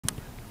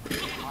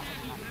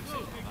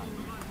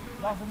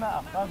Doesn't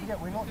matter. Don't forget,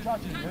 we're not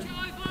judging you.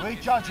 We're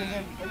judging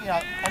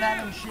an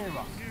Alan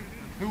Shearer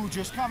who will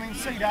just come in,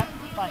 see that,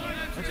 bang.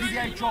 A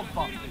Didier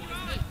Drogba.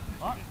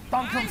 Right?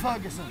 Duncan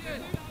Ferguson.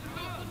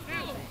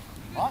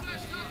 Right?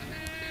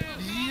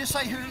 Did you just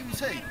say who was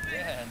he?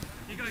 Yeah.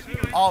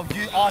 Oh,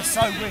 I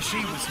so wish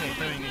he was here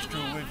doing this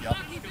drill with you.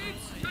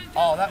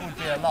 Oh, that would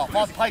be a laugh.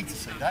 I'd pay to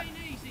see that.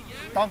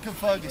 Duncan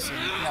Ferguson,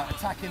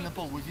 attacking the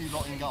ball with you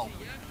lot in goal.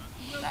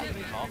 That would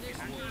be a laugh.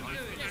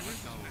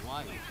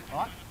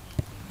 Right?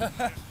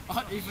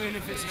 Even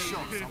if it's a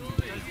shot.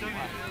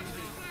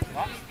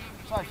 Right.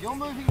 So if you're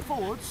moving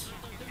forwards,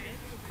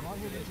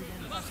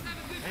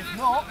 if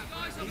not,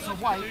 it's a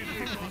wait.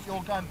 If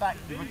you're going back,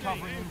 you're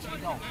recovering into the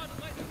goal.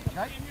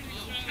 Okay?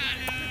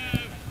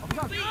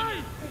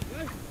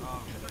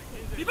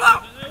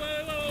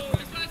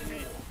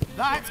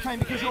 That came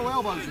because your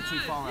elbows are too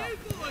far out.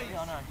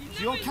 Yeah, I know.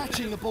 So you're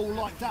catching the ball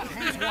like that,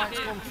 hence why it's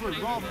gone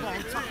through, rather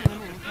than tucking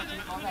them in and catching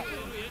it like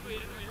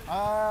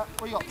that.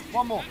 What you got?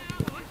 One more.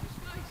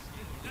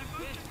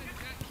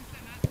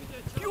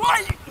 You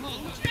wait!